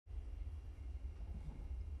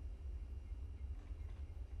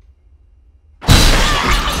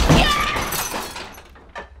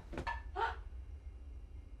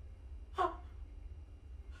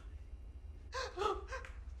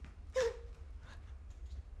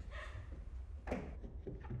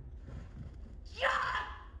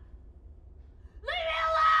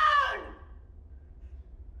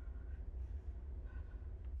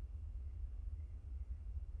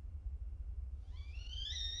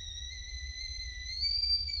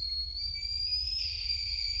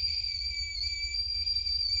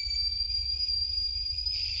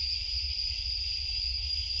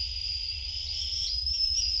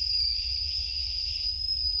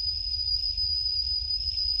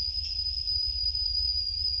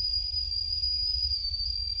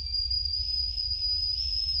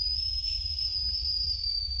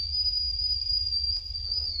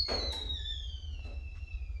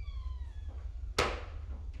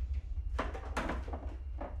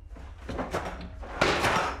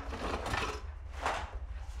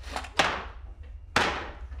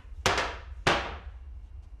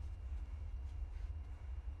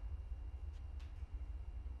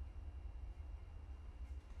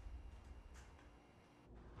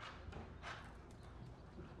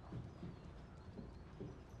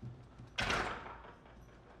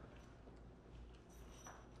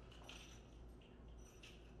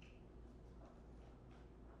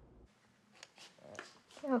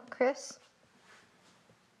Oh, Chris?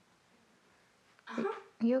 Uh-huh.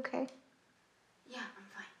 Are you okay? Yeah, I'm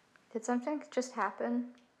fine. Did something just happen?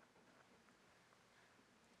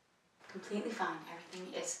 Completely fine.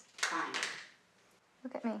 Everything is fine.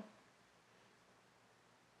 Look at me.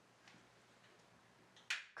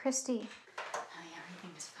 Christy. Honey,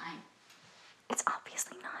 everything is fine. It's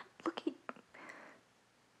obviously not. Look at...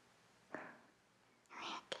 Your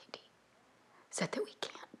Aunt Katie said that we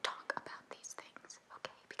can't talk about these things,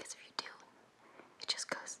 okay? Because if you do, it just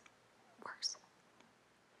goes worse.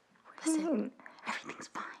 Listen, everything's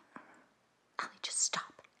fine. Allie, just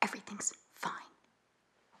stop. Everything's fine.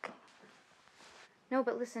 Okay. No,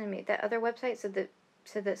 but listen to me. That other website said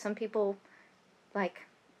that some people, like,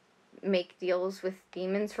 make deals with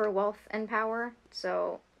demons for wealth and power.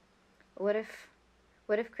 So, what if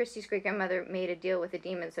Christy's great grandmother made a deal with a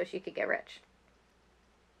demon so she could get rich?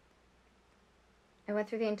 I went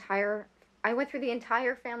through the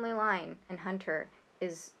entire family line, and Hunter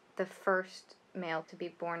is the first male to be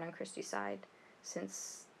born on Christy's side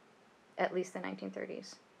since at least the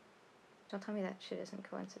 1930s. Don't tell me that shit isn't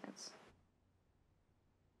coincidence.